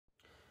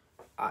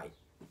Alright,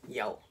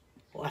 yo,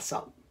 what's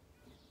up?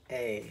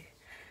 Hey,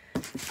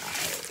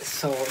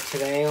 so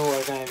today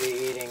we're gonna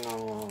be eating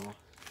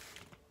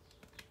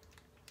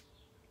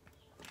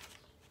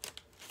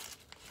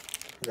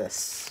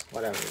this,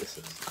 whatever this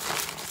is.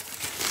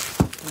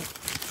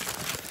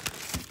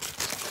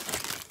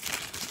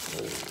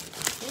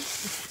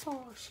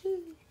 Oh,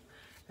 shit.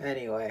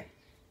 Anyway,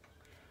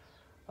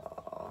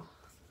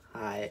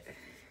 hi.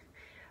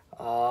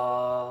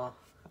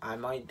 I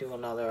might do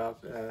another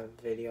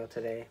video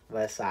today,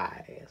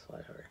 besides,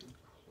 whatever.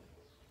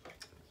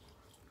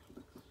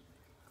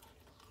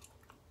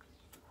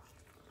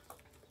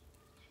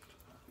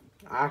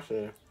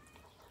 Actually,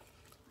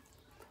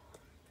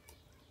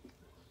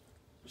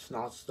 it's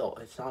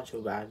not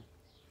too bad.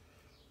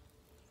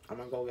 I'm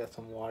gonna go get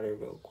some water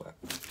real quick.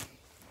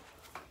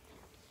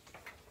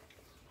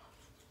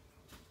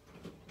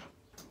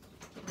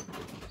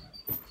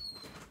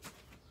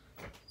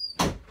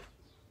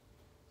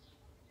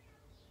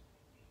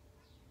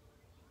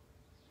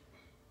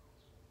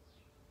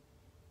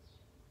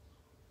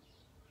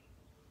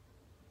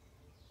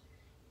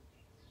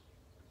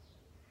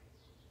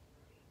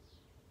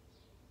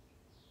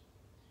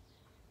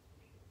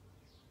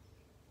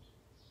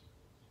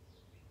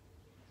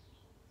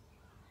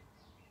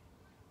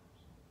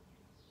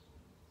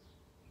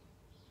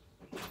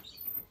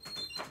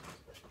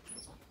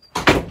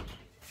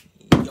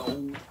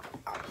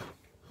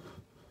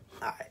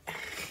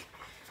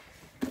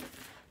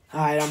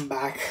 Alright, I'm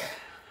back.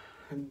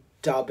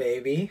 Duh,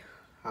 baby.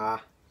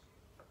 How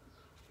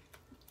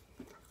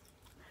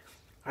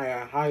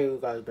you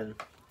guys been?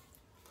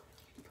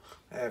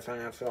 If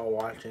any of y'all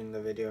watching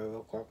the video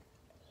real quick.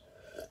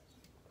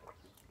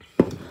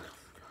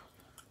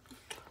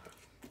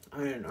 I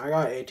mean, I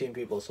got 18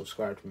 people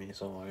subscribed to me,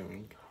 so I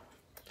mean,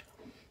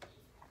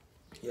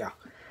 yeah.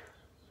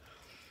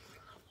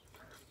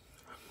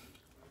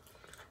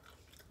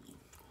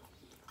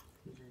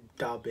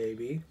 Duh,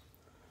 baby.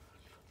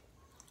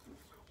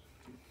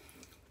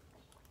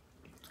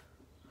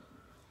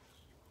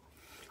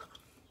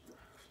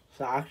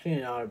 It's actually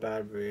not a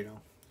bad burrito.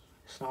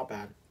 It's not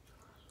bad.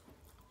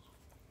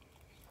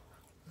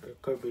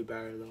 It could be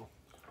better though.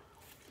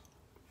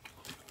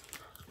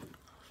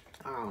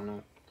 I don't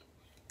know.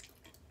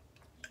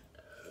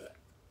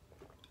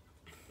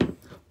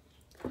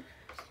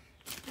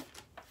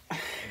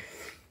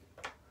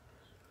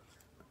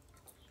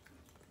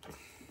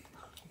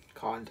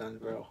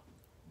 Content, bro.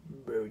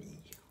 Brody.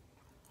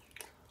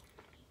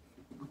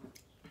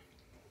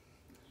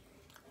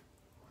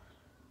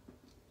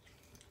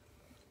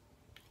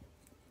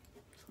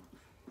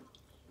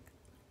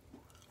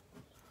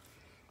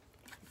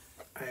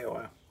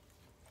 Anyway.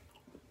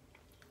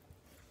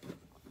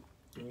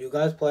 You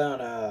guys play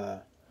on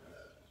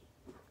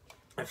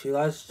if you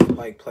guys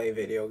like play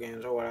video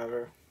games or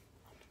whatever,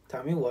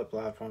 tell me what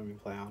platform you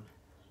play on.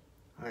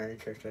 I'm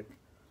interested.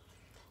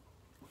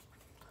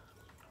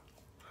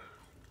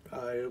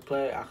 You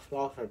play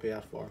Xbox or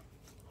PS4?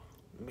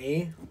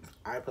 Me,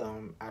 I play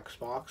on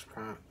Xbox.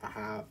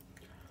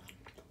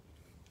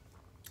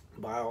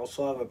 But I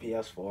also have a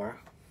PS4.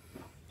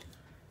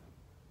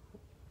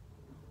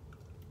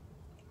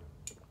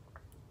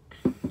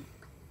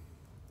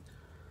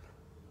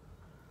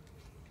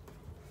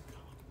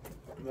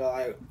 But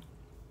like,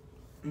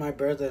 my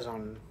birthday's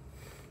on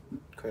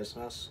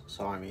Christmas,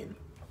 so I mean,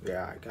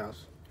 yeah, I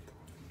guess.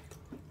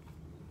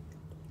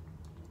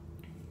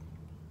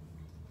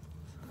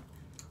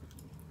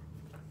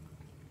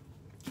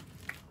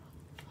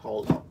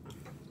 Hold up.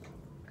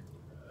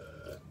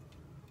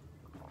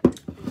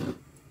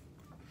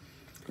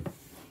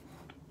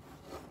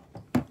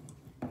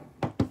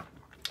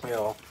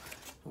 Yo,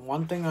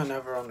 one thing I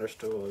never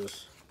understood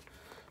was,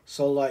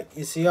 so like,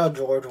 you see how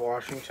George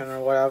Washington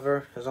or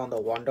whatever is on the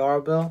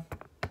 $1 bill?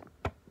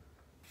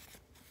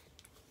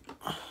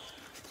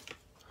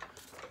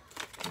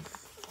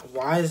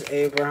 Why is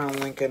Abraham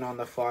Lincoln on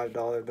the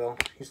 $5 bill?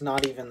 He's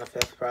not even the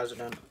 5th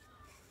president.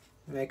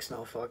 It makes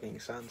no fucking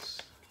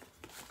sense.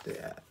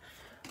 Yeah.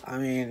 I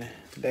mean,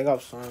 big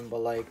ups to him, but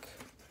like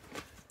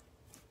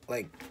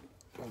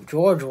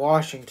George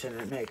Washington,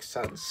 it makes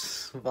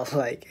sense. But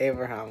like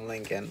Abraham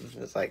Lincoln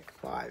is like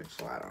 5,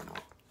 so I don't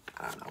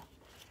know.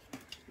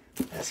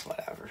 It's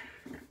whatever.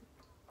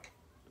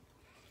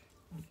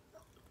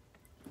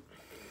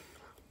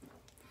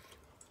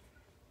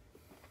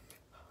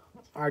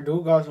 I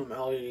do got some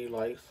LED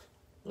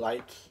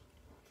lights,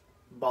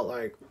 but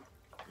like,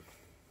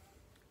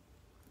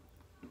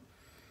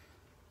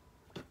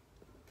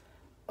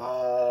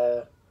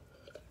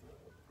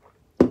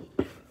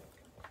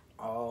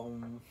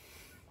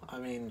 I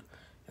mean,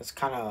 it's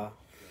kind of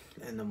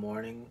in the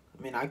morning.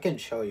 I mean, I can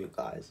show you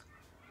guys.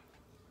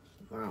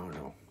 I don't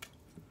know.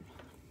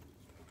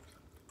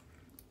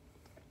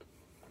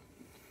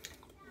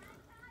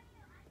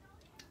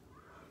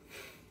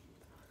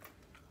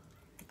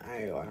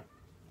 Anyway.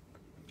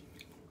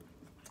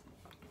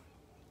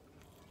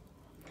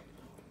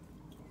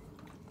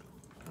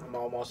 I'm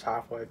almost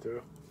halfway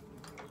through.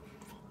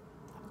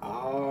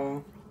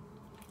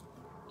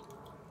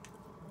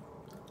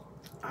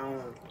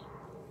 Um,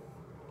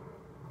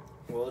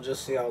 we'll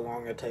just see how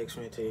long it takes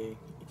me to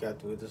get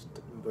through this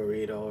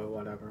burrito or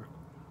whatever.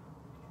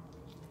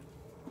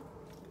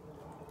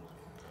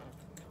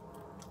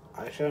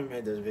 I should have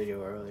made this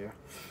video earlier.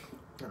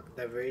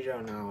 The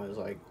video now is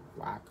like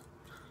whack.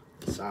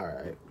 It's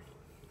alright.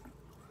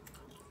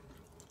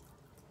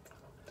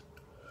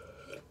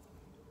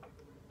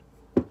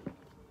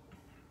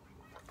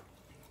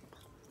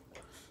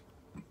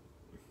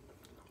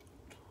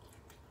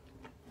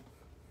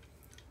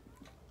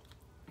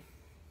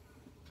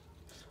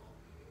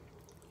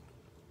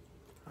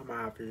 I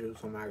might have to do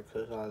some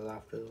exercise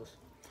after this.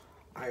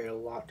 I ate a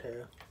lot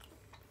too.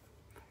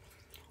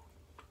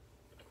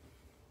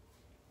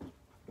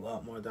 A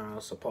lot more than I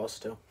was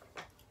supposed to.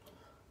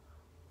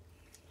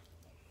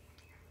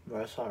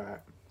 But it's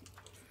alright.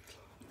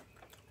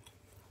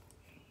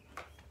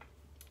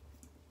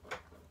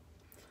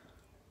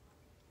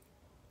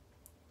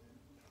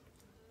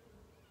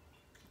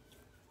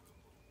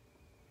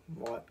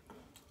 What?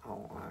 I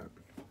don't want it.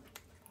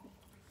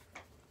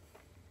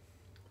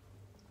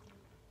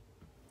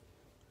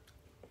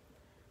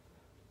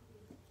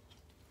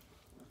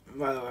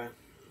 By the way,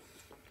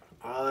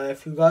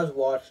 if you guys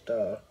watched,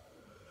 I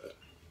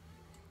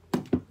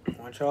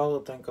want y'all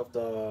to think of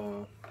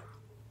the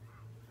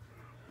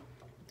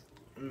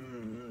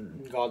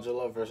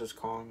Godzilla vs.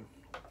 Kong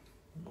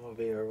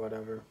movie or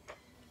whatever.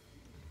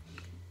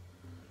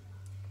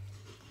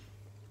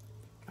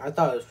 I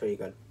thought it was pretty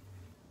good.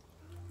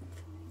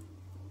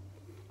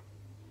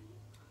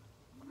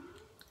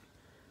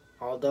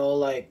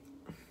 Although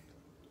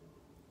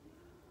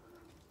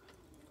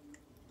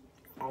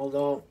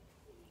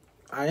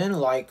I didn't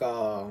like,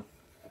 the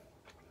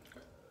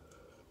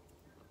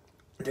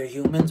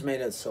humans made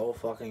it so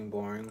fucking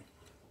boring.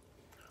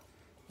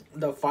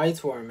 The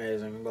fights were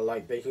amazing, but,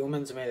 like, the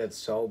humans made it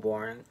so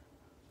boring.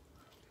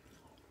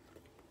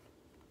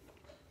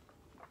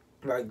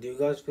 Like, do you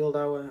guys feel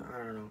that way? I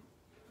don't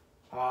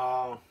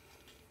know.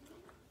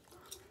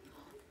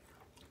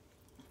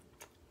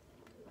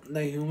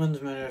 The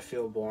humans made it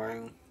feel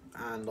boring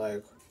and,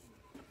 like,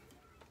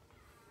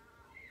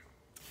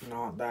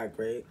 not that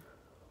great.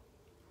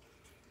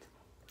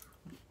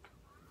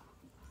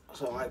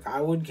 So, like,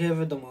 I would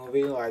give it the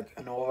movie, like,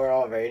 an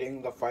overall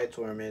rating. The fights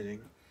were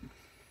amazing.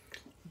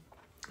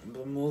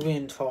 The movie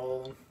in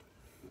total,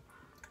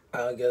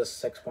 I guess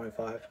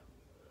 6.5.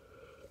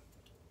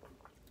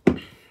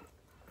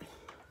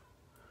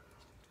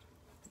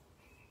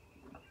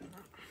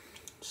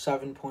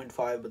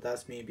 7.5, but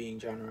that's me being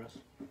generous.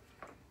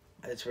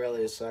 It's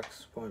really a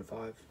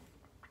 6.5.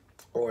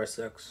 Or a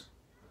 6.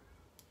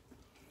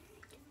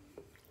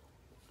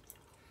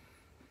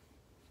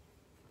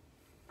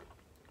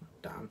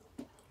 Damn.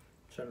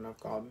 Shouldn't have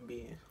gotten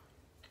B.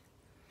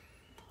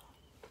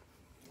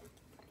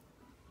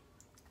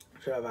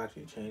 Should have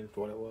actually changed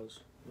what it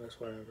was. That's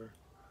whatever.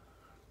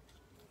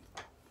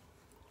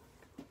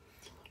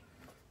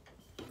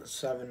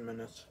 7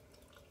 minutes.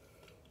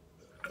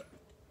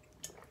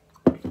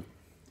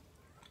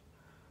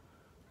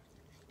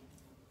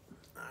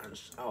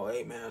 Oh,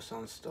 8 minutes.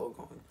 I'm still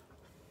going.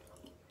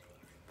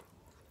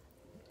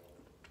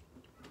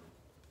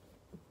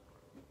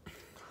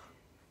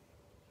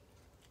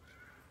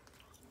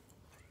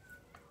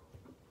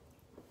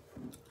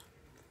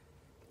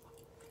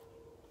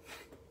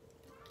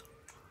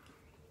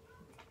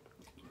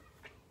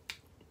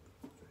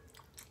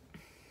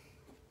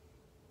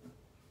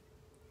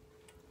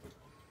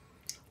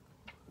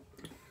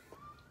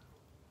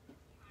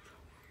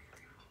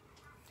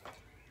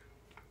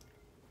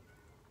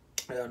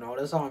 I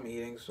notice how I'm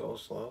eating so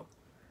slow.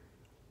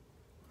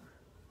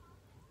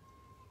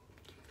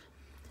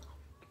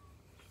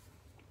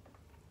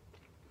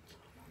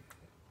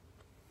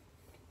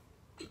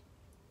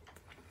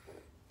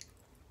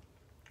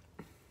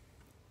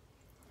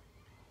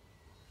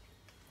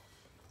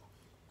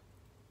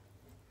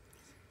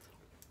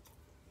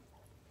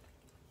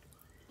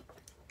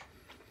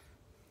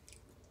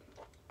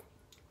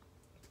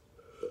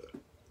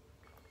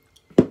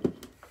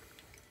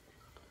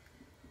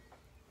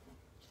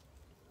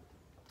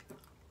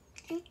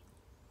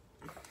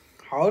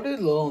 How did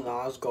Lil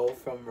Nas go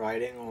from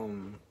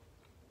riding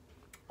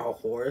a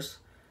horse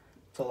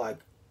to like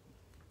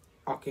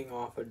fucking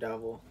off a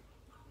devil?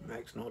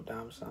 Makes no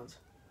damn sense.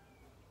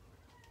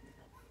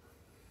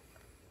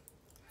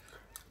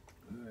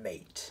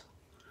 Mate.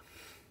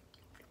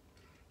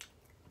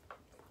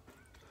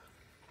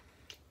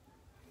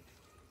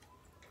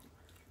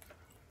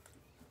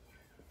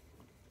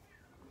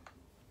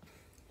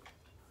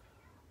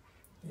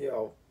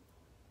 Yo.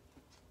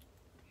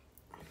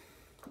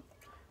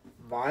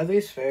 My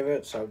least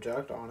favorite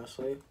subject,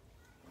 honestly.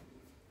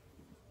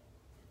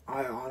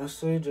 I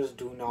honestly just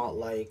do not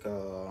like,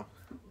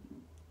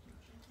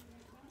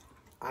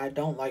 I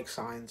don't like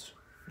science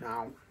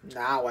now.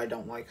 Now I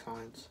don't like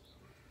science.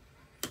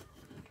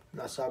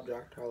 That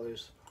subject, at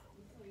least.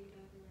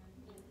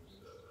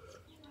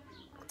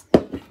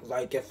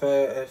 Like, if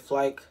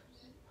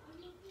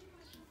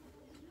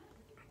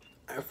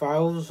I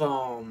was,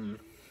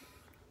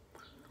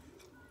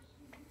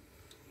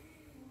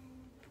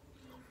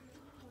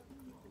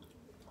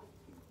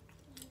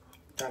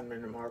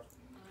 10-minute mark.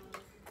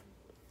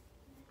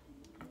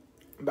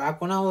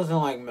 Back when I was in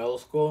like middle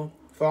school,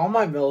 for all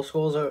my middle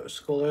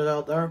schoolers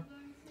out there,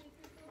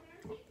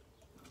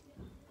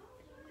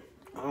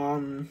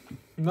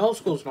 middle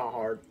school's not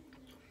hard.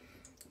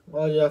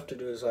 All you have to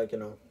do is like, you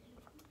know,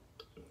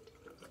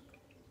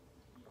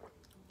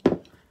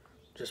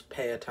 just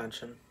pay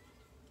attention.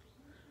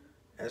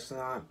 It's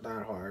not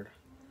that hard.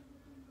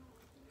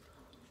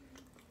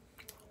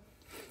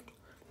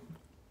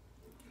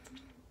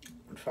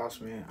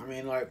 Trust me. I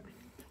mean, like,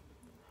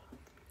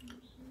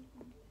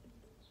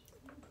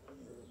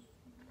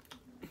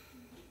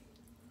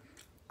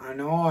 I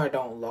know I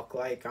don't look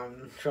like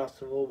I'm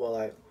trustable, but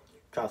like,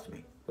 trust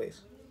me,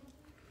 please.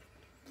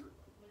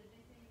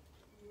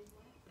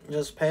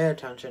 Just pay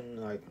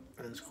attention, like,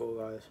 in school,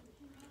 guys.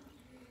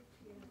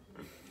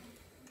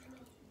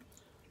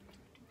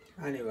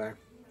 Anyway.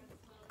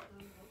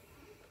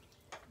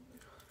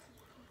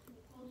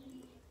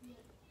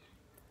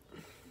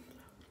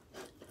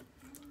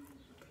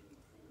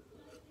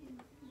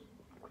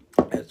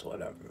 It's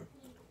whatever.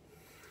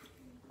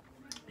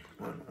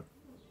 I don't know.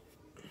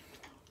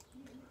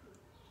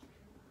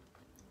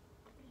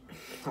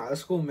 High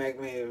school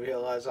make me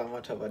realize how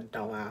much of a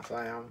dumbass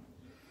I am.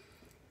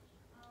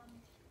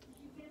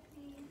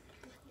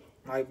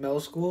 Like middle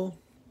school,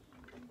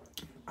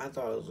 I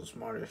thought I was the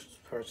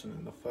smartest person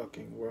in the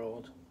fucking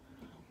world.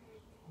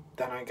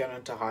 Then I get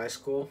into high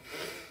school.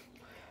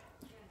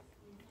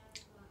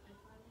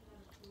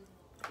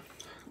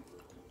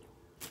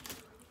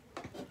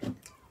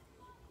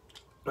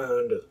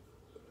 And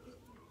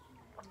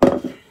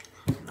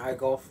I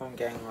go from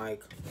getting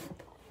like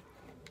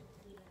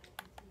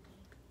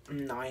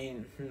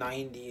 90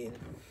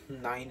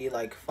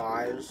 like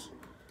fives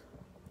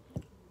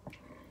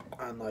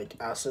and like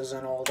S's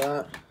and all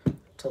that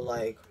to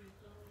like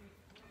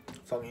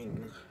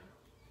fucking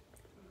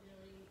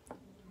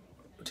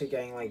to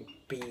getting like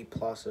B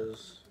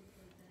pluses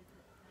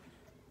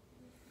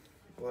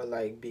or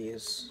like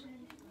B's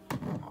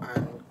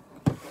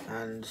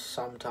and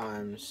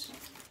sometimes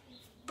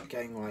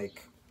getting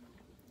like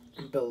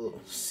below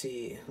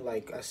C,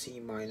 like a C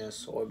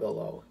minus or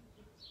below,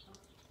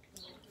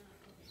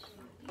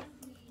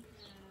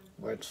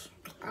 which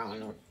I don't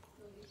know.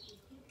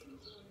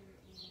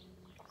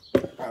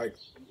 Like,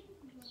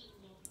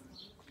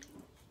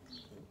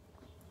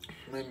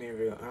 let me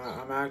real.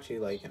 I'm actually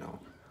like, you know,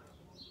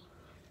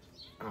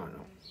 I don't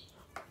know.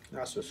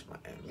 That's just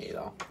me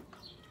though.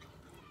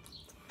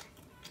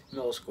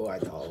 Middle school, I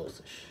thought it was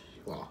the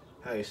well,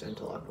 at least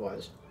intellect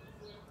wise,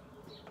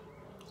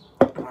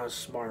 I was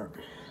smart.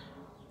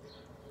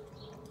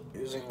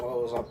 Using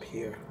what was up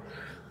here.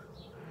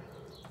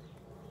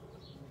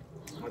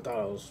 I thought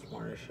I was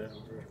smart as shit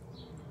over here.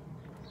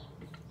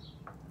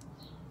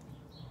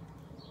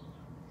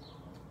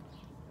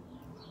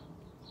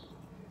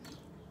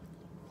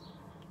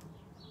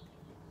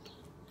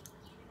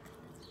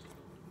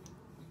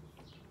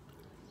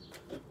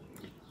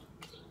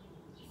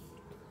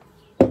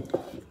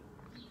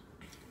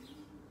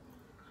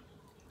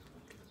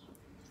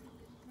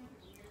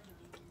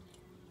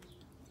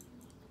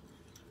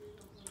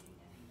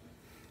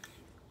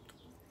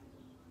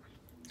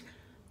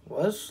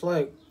 Was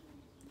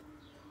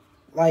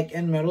like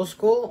in middle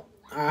school,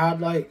 I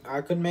had like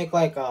I could make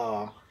like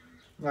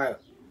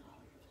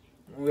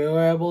we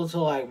were able to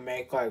like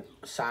make like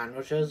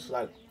sandwiches.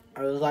 Like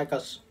it was like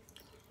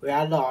we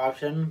had the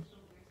option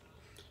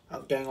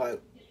of getting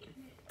like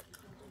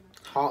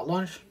hot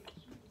lunch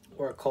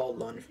or cold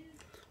lunch.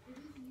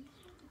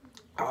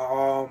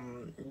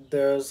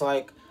 There's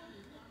like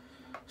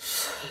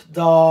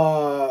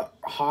the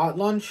hot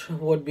lunch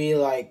would be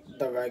like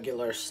the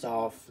regular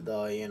stuff,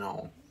 the you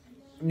know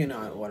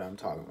what I'm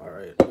talking about,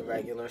 right? The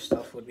regular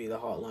stuff would be the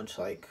hot lunch,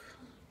 like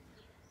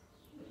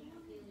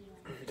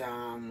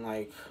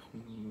like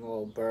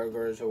little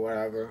burgers or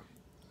whatever.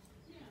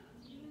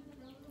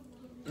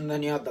 And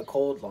then you had the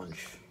cold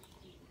lunch,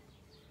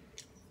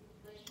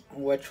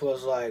 which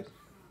was like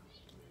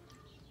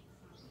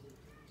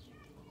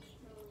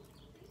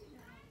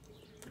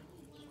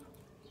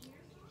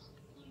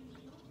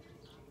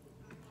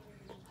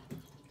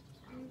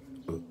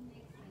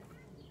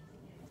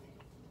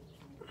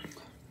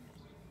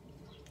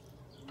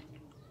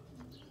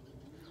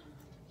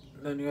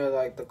then you had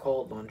like the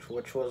cold lunch,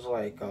 which was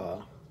like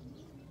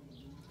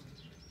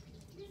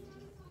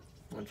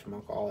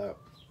whatchamacallit,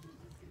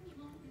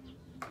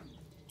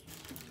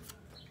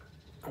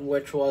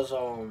 which was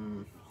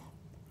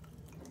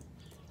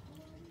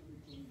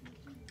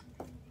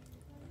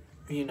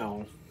you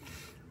know,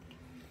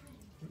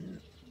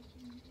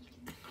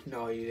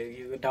 no,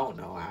 you don't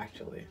know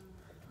actually.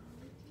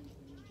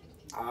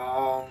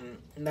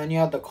 Then you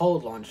had the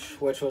cold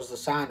lunch, which was the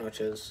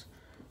sandwiches.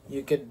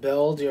 You could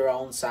build your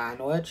own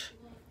sandwich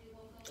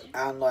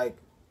and like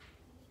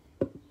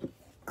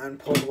and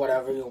put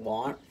whatever you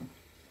want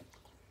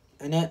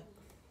in it.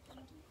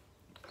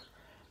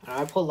 And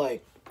I put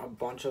like a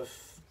bunch of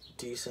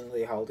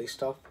decently healthy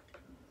stuff.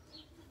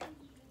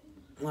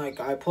 Like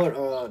I put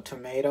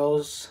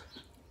tomatoes,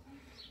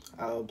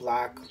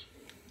 black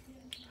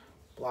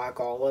black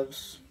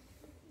olives.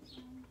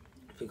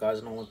 If you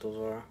guys know what those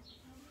are,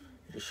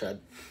 you should.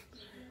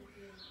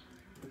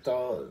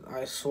 Though,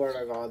 I swear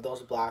to God,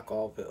 those black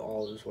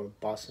olives were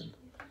bussin'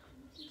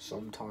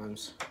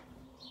 sometimes.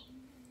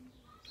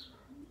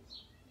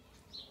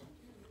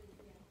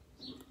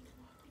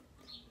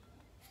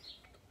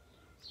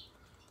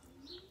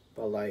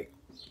 But like,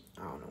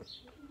 I don't know.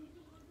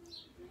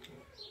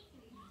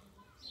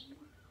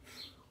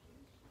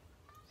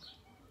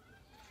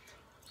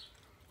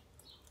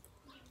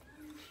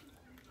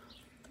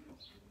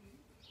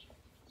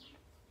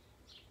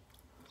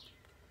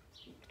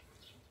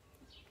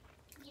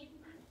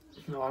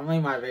 Normally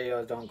my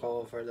videos don't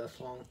go over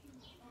this long.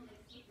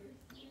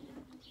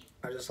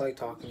 I just like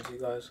talking to you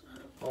guys.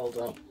 Hold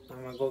up.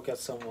 I'm gonna go get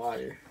some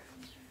water.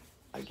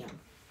 Again.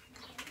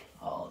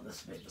 Oh, this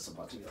video is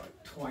about to be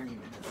like 20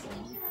 minutes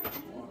long.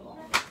 Or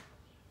longer.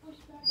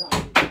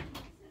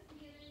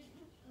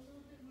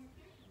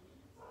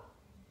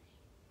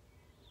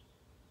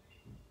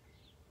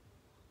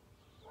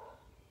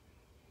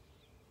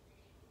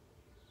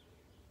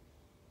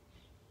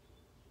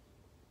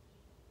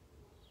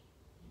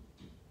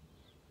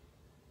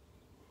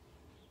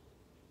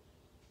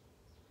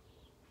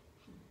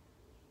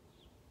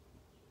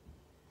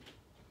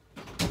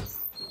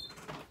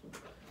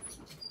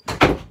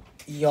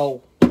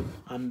 Yo,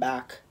 I'm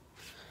back.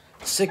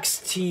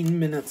 16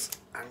 minutes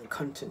and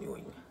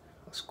continuing.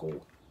 Let's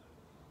go.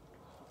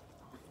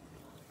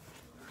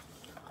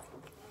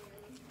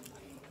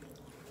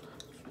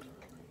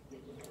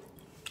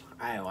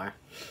 Anyway.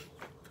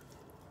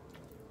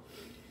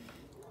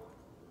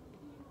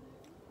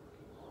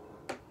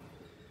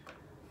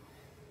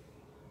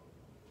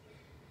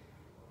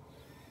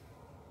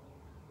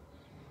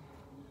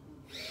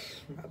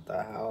 What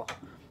the hell?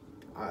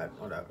 Alright,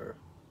 whatever.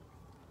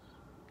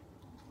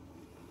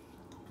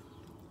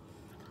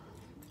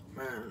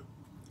 Man.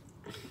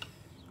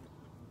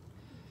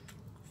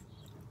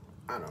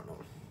 I don't know.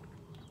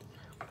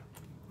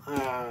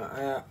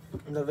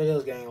 The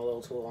video's getting a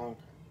little too long.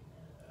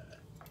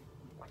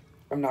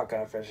 I'm not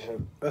gonna finish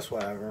it. That's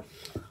whatever.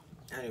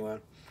 Anyway,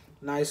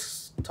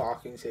 nice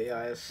talking to you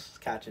guys,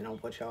 catching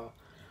up with y'all.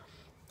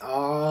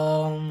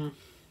 I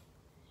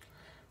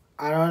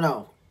don't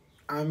know.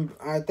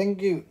 I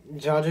think you,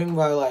 judging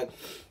by like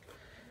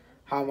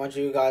how much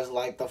you guys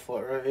like the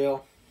foot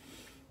reveal,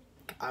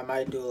 I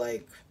might do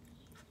like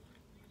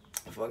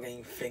a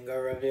fucking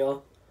finger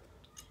reveal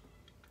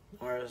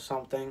or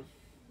something.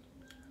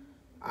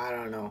 I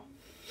don't know.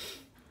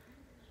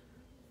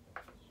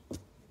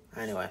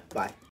 Anyway, bye.